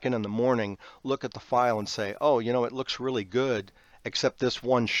come back in the morning, look at the file and say, oh, it looks really good, except this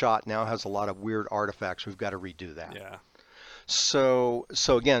one shot now has a lot of weird artifacts. We've got to redo that. Yeah. So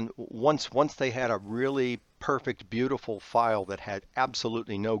again, once they had a really perfect, beautiful file that had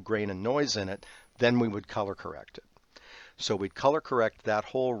absolutely no grain and noise in it, then we would color correct it. So we'd color correct that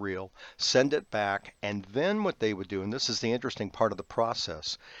whole reel, send it back, and then what they would do, and this is the interesting part of the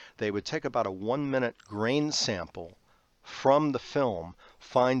process, they would take about a 1-minute grain sample from the film,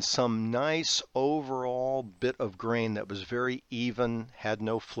 find some nice overall bit of grain that was very even, had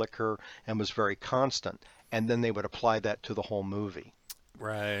no flicker, and was very constant, and then they would apply that to the whole movie.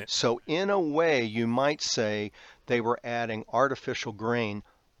 Right. So in a way, you might say they were adding artificial grain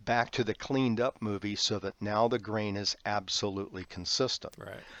back to the cleaned up movie so that now the grain is absolutely consistent.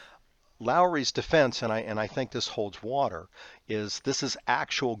 Right. Lowry's defense, and I think this holds water, is this is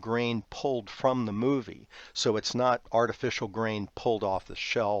actual grain pulled from the movie. So it's not artificial grain pulled off the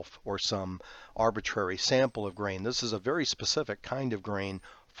shelf or some arbitrary sample of grain. This is a very specific kind of grain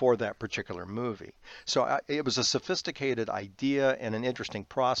for that particular movie. So it was a sophisticated idea and an interesting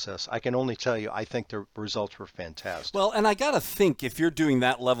process. I can only tell you, I think the results were fantastic. Well, and I got to think, if you're doing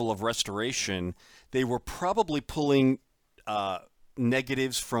that level of restoration, they were probably pulling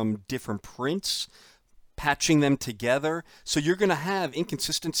negatives from different prints, patching them together. So you're going to have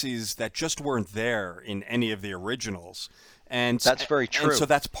inconsistencies that just weren't there in any of the originals. And that's very true. And so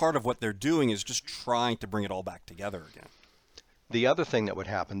that's part of what they're doing, is just trying to bring it all back together again. The other thing that would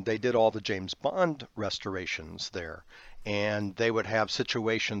happen, they did all the James Bond restorations there, and they would have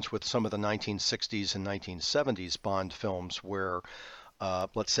situations with some of the 1960s and 1970s Bond films where,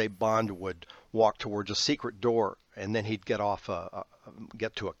 let's say, Bond would walk towards a secret door, and then he'd get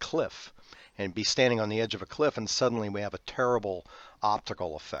to a cliff and be standing on the edge of a cliff, and suddenly we have a terrible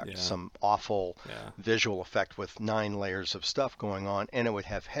optical effect, some awful visual effect with 9 layers of stuff going on, and it would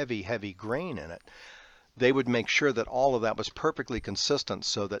have heavy, heavy grain in it. They would make sure that all of that was perfectly consistent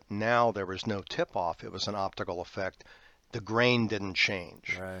so that now there was no tip-off. It was an optical effect. The grain didn't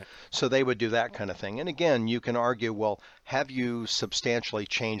change. Right. So they would do that kind of thing. And again, you can argue, well, have you substantially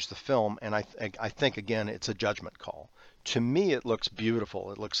changed the film? And I think, again, it's a judgment call. To me, it looks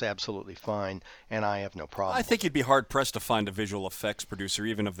beautiful. It looks absolutely fine, and I have no I problem with think it. you'd be hard pressed to find a visual effects producer,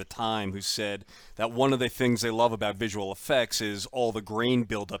 even of the time, who said that one of the things they love about visual effects is all the grain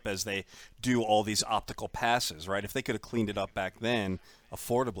buildup as they do all these optical passes, right? If they could have cleaned it up back then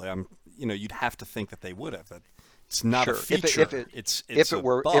affordably, you'd have to think that they would have. That it's not a Sure, if it if feature; it it's a if it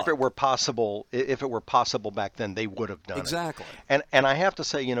bug. were possible, if it were possible back then, they would have done it. Exactly. And I have to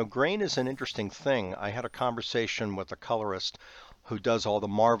say, grain is an interesting thing. I had a conversation with a colorist who does all the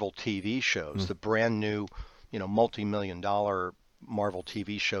Marvel TV shows, Mm. the brand new, multi-million dollar Marvel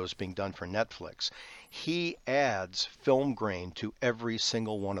TV shows being done for Netflix. He adds film grain to every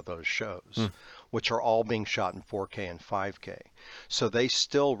single one of those shows, Mm. which are all being shot in 4K and 5K. So they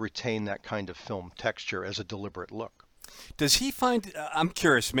still retain that kind of film texture as a deliberate look. Does he find? I'm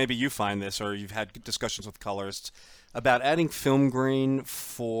curious. Maybe you find this, or you've had discussions with colorists about adding film grain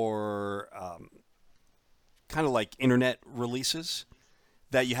for kind of like internet releases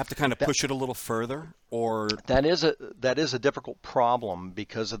that you have to kind of That push it a little further, or that is a difficult problem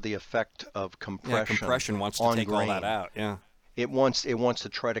because of the effect of yeah, compression compression wants to on take all that grain. out. Yeah. It wants to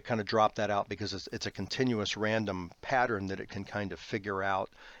try to kind of drop that out because it's a continuous random pattern that it can kind of figure out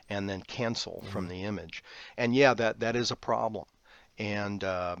and then cancel from Hmm. the image. And yeah, that is a problem. And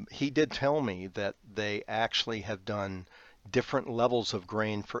he did tell me that they actually have done different levels of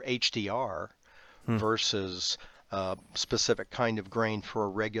grain for HDR Hmm. versus specific kind of grain for a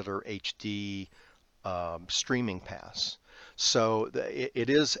regular HD streaming pass. So it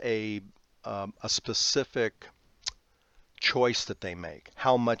is a specific choice that they make.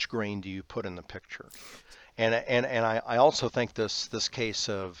 How much grain do you put in the picture? And I also think this case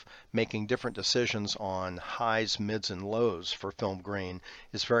of making different decisions on highs, mids, and lows for film grain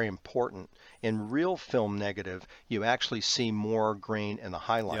is very important. In real film negative, you actually see more grain in the Yep.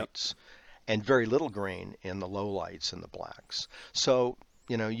 highlights and very little grain in the lowlights and the blacks. So,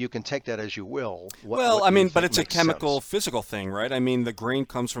 you can take that as you will. What Well, what I you mean, but think it's a makes chemical, sense. physical thing, right? I mean, the grain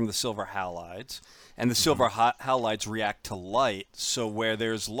comes from the silver halides, and the Hmm. silver halides react to light. So where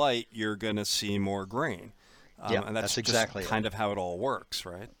there's light, you're going to see more grain. Yeah, And that's that's just exactly it. kind of how it all works,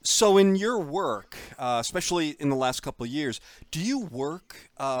 right? So in your work, especially in the last couple of years, do you work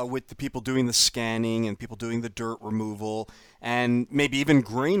with the people doing the scanning and people doing the dirt removal and maybe even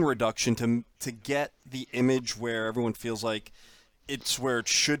grain reduction to get the image where everyone feels like it's where it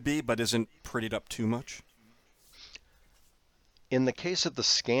should be, but isn't prettied up too much? In the case of the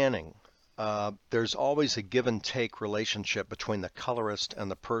scanning, there's always a give and take relationship between the colorist and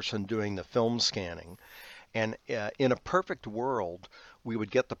the person doing the film scanning. And in a perfect world, we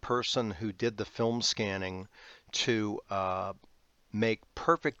would get the person who did the film scanning to make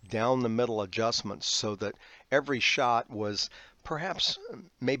perfect down the middle adjustments so that every shot was perhaps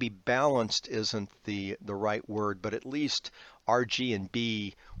maybe balanced isn't the right word, but at least RG and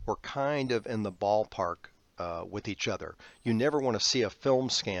B were kind of in the ballpark with each other. You never want to see a film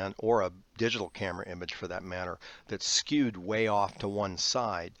scan or a digital camera image for that matter that's skewed way off to one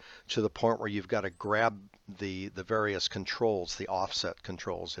side to the point where you've got to grab the various controls, the offset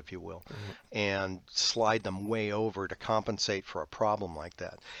controls, if you will, Mhm. and slide them way over to compensate for a problem like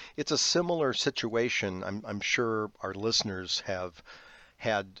that. It's a similar situation. I'm sure our listeners have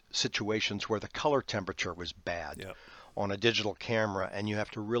had situations where the color temperature was bad Yep. on a digital camera and you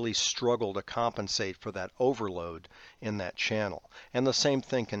have to really struggle to compensate for that overload in that channel. And the same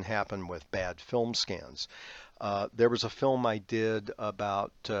thing can happen with bad film scans. There was a film I did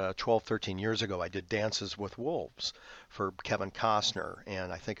about 12, 13 years ago. I did Dances with Wolves for Kevin Costner,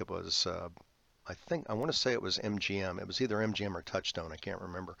 and I want to say it was MGM. It was either MGM or Touchstone. I can't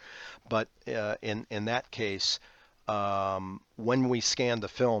remember. But in that case, when we scanned the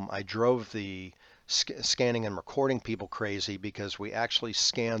film, I drove the scanning and recording people crazy because we actually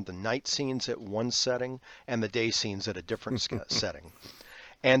scanned the night scenes at one setting and the day scenes at a different setting.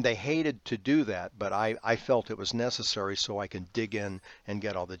 And they hated to do that, but I felt it was necessary so I could dig in and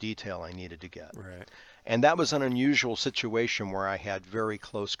get all the detail I needed to get. Right. And that was an unusual situation where I had very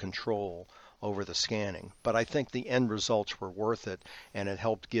close control over the scanning. But I think the end results were worth it, and it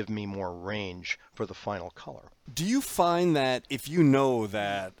helped give me more range for the final color. Do you find that if you know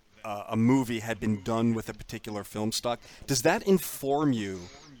that a movie had been done with a particular film stock, does that inform you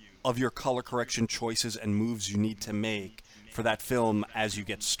of your color correction choices and moves you need to make for that film as you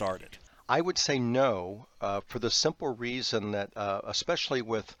get started? I would say no, for the simple reason that, especially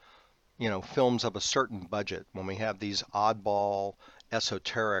with films of a certain budget, when we have these oddball,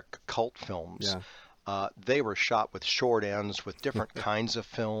 esoteric cult films, Yeah. They were shot with short ends, with different kinds of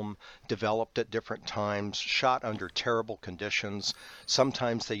film, developed at different times, shot under terrible conditions.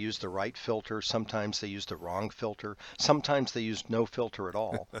 Sometimes they used the right filter, sometimes they used the wrong filter, sometimes they used no filter at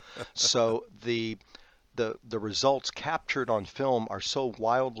all. So the results captured on film are so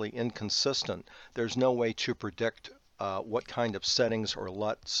wildly inconsistent, there's no way to predict what kind of settings or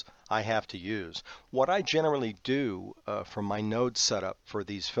LUTs I have to use. What I generally do for my node setup for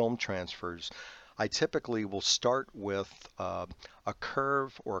these film transfers, I typically will start with a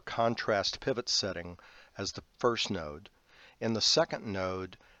curve or a contrast pivot setting as the first node. In the second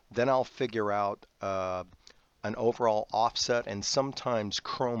node, then I'll figure out an overall offset and sometimes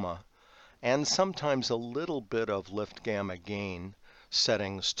chroma and sometimes a little bit of lift gamma gain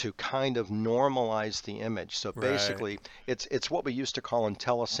settings to kind of normalize the image. So Right. basically, it's what we used to call in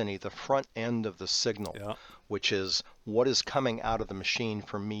telecine the front end of the signal, Yeah. which is what is coming out of the machine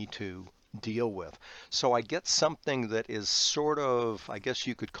for me to deal with. So I get something that is sort of, I guess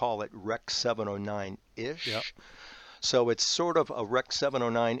you could call it Rec. 709-ish. Yep. So it's sort of a Rec.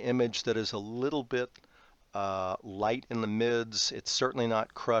 709 image that is a little bit light in the mids. It's certainly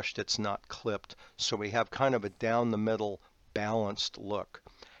not crushed. It's not clipped. So we have kind of a down the middle balanced look.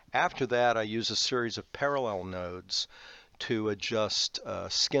 After that, I use a series of parallel nodes to adjust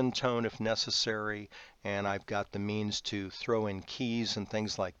skin tone if necessary, and I've got the means to throw in keys and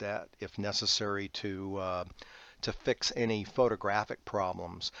things like that if necessary to fix any photographic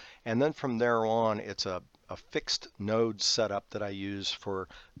problems. And then from there on, it's a fixed node setup that I use for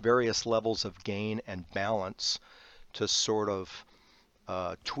various levels of gain and balance to sort of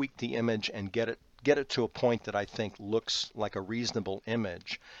tweak the image and get it to a point that I think looks like a reasonable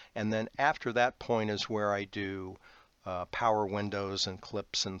image. And then after that point is where I do power windows and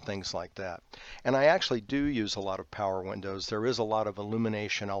clips and things like that. And I actually do use a lot of power windows. There is a lot of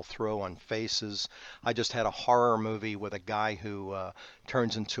illumination I'll throw on faces. I just had a horror movie with a guy who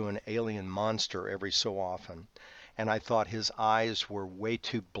turns into an alien monster every so often. And I thought his eyes were way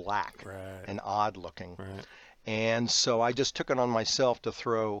too black Right. and odd looking. Right. And so I just took it on myself to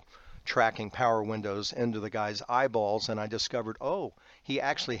throw tracking power windows into the guy's eyeballs, and I discovered, oh, he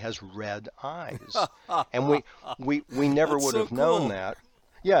actually has red eyes. And we never That's would so have known cool. that.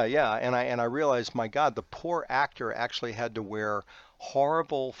 Yeah, yeah, and I realized, my God, the poor actor actually had to wear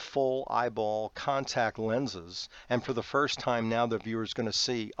horrible full eyeball contact lenses, and for the first time now the viewer's going to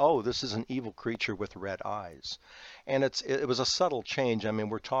see, oh, this is an evil creature with red eyes. And it was a subtle change. I mean,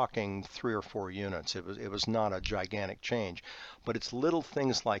 we're talking 3 or 4 units. It was not a gigantic change, but it's little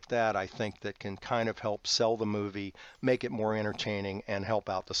things like that I think that can kind of help sell the movie, make it more entertaining, and help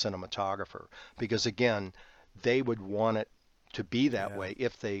out the cinematographer. Because again, they would want it to be that Yeah. way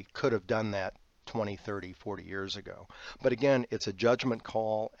if they could have done that 20, 30, 40 years ago. But again, it's a judgment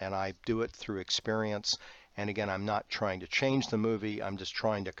call, and I do it through experience. And again, I'm not trying to change the movie. I'm just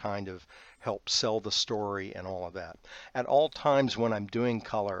trying to kind of help sell the story and all of that. At all times when I'm doing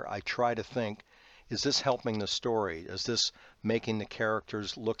color, I try to think, is this helping the story? Is this making the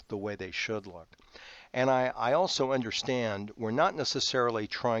characters look the way they should look? And I also understand we're not necessarily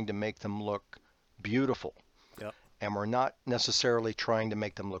trying to make them look beautiful, Yep. and we're not necessarily trying to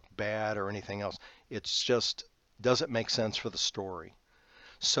make them look bad or anything else. It's just, does it make sense for the story?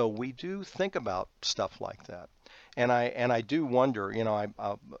 So we do think about stuff like that. And I do wonder,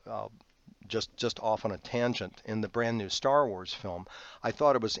 I'll just off on a tangent, in the brand new Star Wars film, I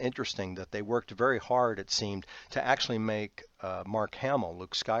thought it was interesting that they worked very hard, it seemed, to actually make Mark Hamill,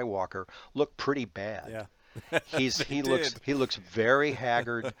 Luke Skywalker, look pretty bad. Yeah. He's They he looks did. he looks very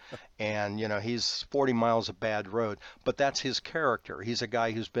haggard, and he's 40 miles of bad road, but that's his character. He's a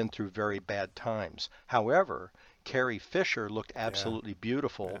guy who's been through very bad times. However, Carrie Fisher looked Yeah. absolutely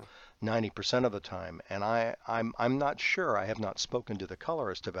beautiful Yeah. 90% of the time, and I'm not sure. I have not spoken to the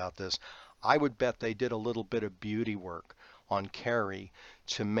colorist about this. I would bet they did a little bit of beauty work on Carrie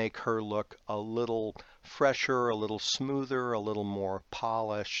to make her look a little fresher, a little smoother, a little more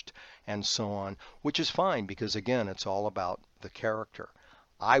polished, and so on, which is fine because again, it's all about the character.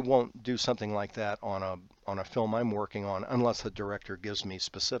 I won't do something like that on a film I'm working on unless the director gives me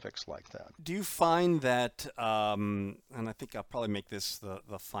specifics like that. Do you find that, and I think I'll probably make this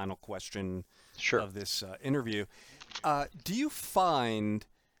the final question Sure. of this interview, do you find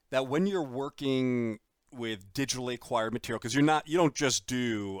that when you're working with digitally acquired material, because you don't just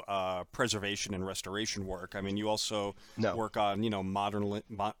do preservation and restoration work. I mean, you also No. work on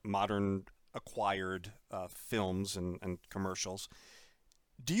modern acquired films and commercials.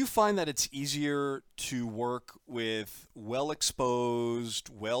 Do you find that it's easier to work with well exposed,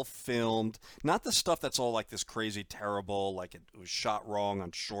 well filmed, not the stuff that's all like this crazy terrible, like it was shot wrong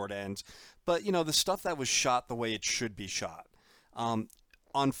on short ends, but the stuff that was shot the way it should be shot um,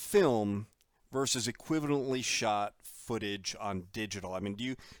 on film versus equivalently shot footage on digital? I mean, do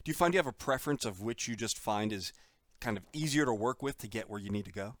you find you have a preference of which you just find is kind of easier to work with to get where you need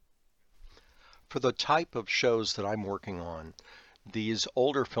to go? For the type of shows that I'm working on, these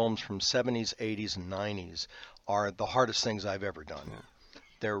older films from 70s, 80s, and 90s are the hardest things I've ever done. Yeah.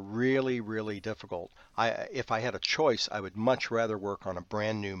 They're really, really difficult. If I had a choice, I would much rather work on a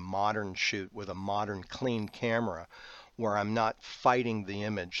brand new modern shoot with a modern, clean camera where I'm not fighting the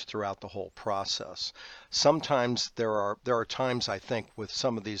image throughout the whole process. Sometimes there are times I think with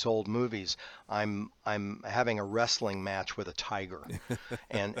some of these old movies, I'm having a wrestling match with a tiger,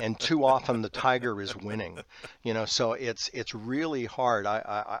 and too often the tiger is winning. So it's really hard.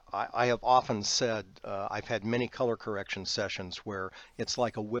 I have often said I've had many color correction sessions where it's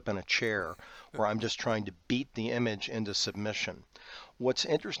like a whip in a chair, where I'm just trying to beat the image into submission. What's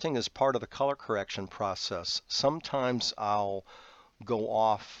interesting is part of the color correction process. Sometimes I'll go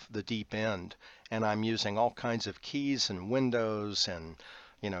off the deep end and I'm using all kinds of keys and windows and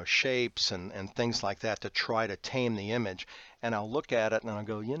shapes and things like that to try to tame the image. And I'll look at it and I'll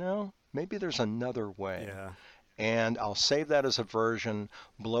go, maybe there's another way. Yeah. And I'll save that as a version,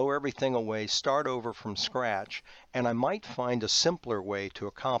 blow everything away, start over from scratch, and I might find a simpler way to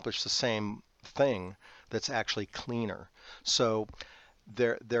accomplish the same thing that's actually cleaner. So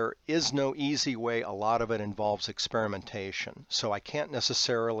there is no easy way. A lot of it involves experimentation. So I can't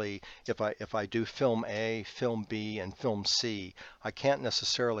necessarily, if I do film A, film B, and film C, I can't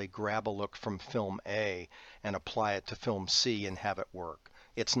necessarily grab a look from film A and apply it to film C and have it work.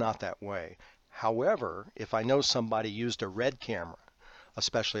 It's not that way. However, if I know somebody used a red camera,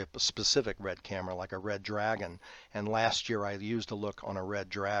 especially a specific red camera like a Red Dragon, and last year I used a look on a Red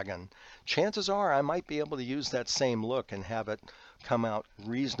Dragon, chances are I might be able to use that same look and have it come out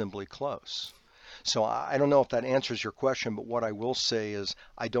reasonably close. So I don't know if that answers your question, but what I will say is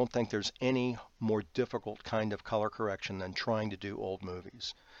I don't think there's any more difficult kind of color correction than trying to do old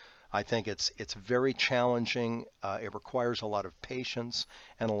movies. I think it's very challenging. It requires a lot of patience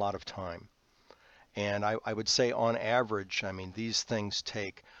and a lot of time. And I would say on average, I mean, these things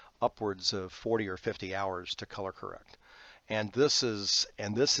take upwards of 40 or 50 hours to color correct. And this is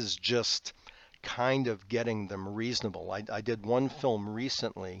just kind of getting them reasonable. I did one film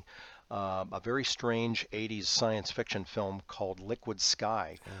recently, a very strange 80s science fiction film called Liquid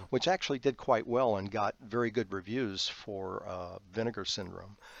Sky, which actually did quite well and got very good reviews for Vinegar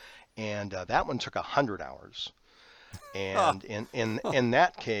Syndrome. And that one took 100 hours. And in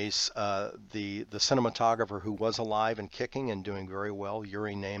that case, the cinematographer who was alive and kicking and doing very well,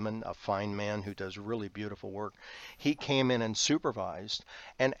 Yuri Naiman, a fine man who does really beautiful work, he came in and supervised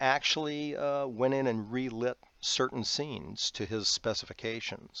and actually went in and relit certain scenes to his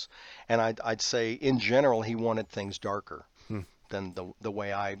specifications. And I'd say in general he wanted things darker than the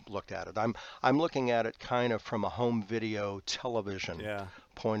way I looked at it. I'm looking at it kind of from a home video television Yeah.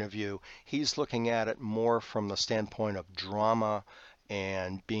 point of view. He's looking at it more from the standpoint of drama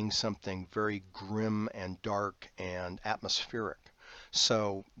and being something very grim and dark and atmospheric.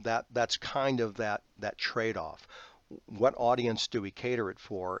 So that's kind of that trade-off. What audience do we cater it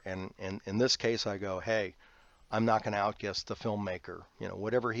for? And in this case, I go, hey, I'm not going to outguess the filmmaker.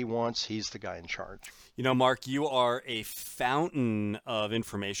 Whatever he wants, he's the guy in charge. Mark, you are a fountain of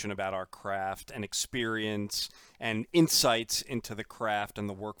information about our craft and experience and insights into the craft and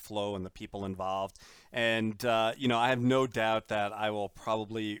the workflow and the people involved. And, I have no doubt that I will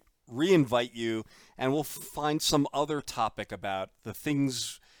probably re-invite you and we'll find some other topic about the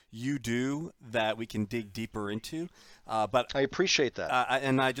things you do that we can dig deeper into. But I appreciate that.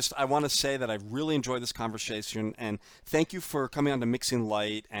 I want to say that I really enjoyed this conversation, and thank you for coming on to Mixing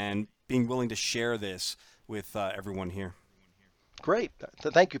Light and being willing to share this with everyone here. Great.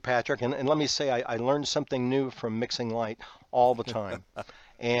 Thank you, Patrick. And let me say, I learned something new from Mixing Light all the time.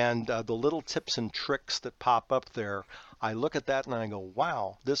 And the little tips and tricks that pop up there, I look at that and I go,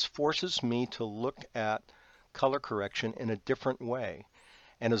 wow, this forces me to look at color correction in a different way.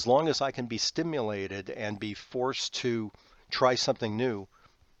 And as long as I can be stimulated and be forced to try something new,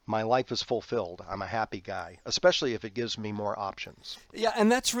 my life is fulfilled. I'm a happy guy, especially if it gives me more options. Yeah,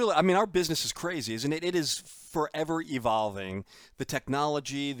 and that's really, our business is crazy, isn't it? It is forever evolving. The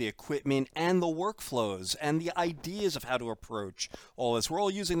technology, the equipment, and the workflows, and the ideas of how to approach all this. We're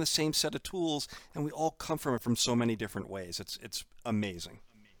all using the same set of tools, and we all come from it from so many different ways. It's amazing.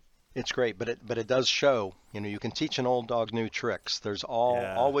 It's great, but it does show. You can teach an old dog new tricks. There's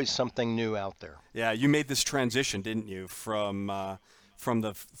Yeah. always something new out there. Yeah, you made this transition, didn't you, from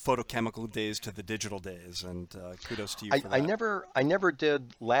the photochemical days to the digital days, and kudos to you for that. I never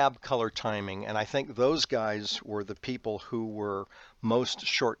did lab color timing, and I think those guys were the people who were most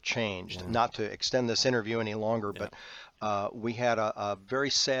shortchanged. Yeah, Not to extend this interview any longer, yeah, but we had a very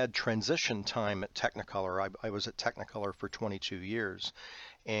sad transition time at Technicolor. I was at Technicolor for 22 years,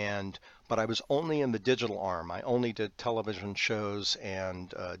 and but I was only in the digital arm. I only did television shows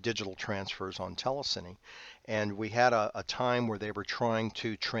and digital transfers on Telecine. And we had a time where they were trying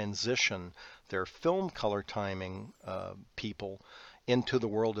to transition their film color timing people into the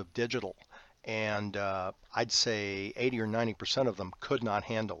world of digital. And I'd say 80 or 90% of them could not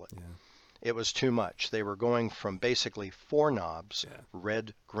handle it. yeah, It was too much. They were going from basically four knobs, yeah.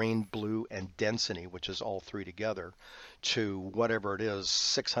 red, green, blue, and density, which is all three together, to whatever it is,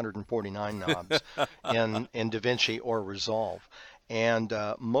 649 knobs in DaVinci or Resolve. And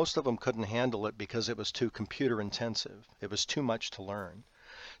most of them couldn't handle it because it was too computer intensive. It was too much to learn.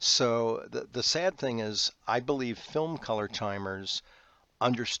 So the sad thing is, I believe film color timers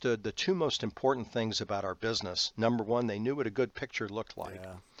understood the two most important things about our business. Number one, they knew what a good picture looked like.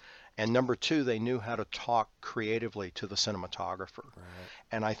 Yeah, And number two, they knew how to talk creatively to the cinematographer. right.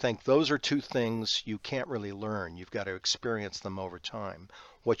 And I think those are two things you can't really learn. You've got to experience them over time.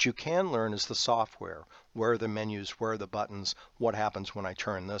 What you can learn is the software. Where are the menus? Where are the buttons? What happens when I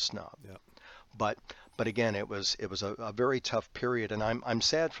turn this knob? Yeah. But but again, it was a very tough period, and I'm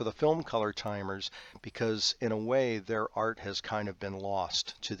sad for the film color timers because in a way their art has kind of been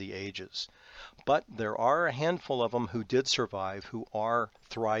lost to the ages. But there are a handful of them who did survive, who are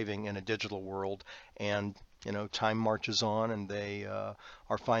thriving in a digital world, and time marches on, and they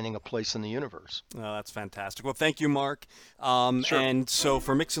are finding a place in the universe. Oh, that's fantastic. Well, thank you, Mark. Sure. And so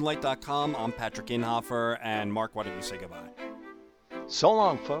for mixandlight.com, I'm Patrick Inhofer, and Mark, why don't you say goodbye? So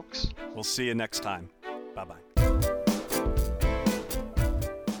long, folks. We'll see you next time.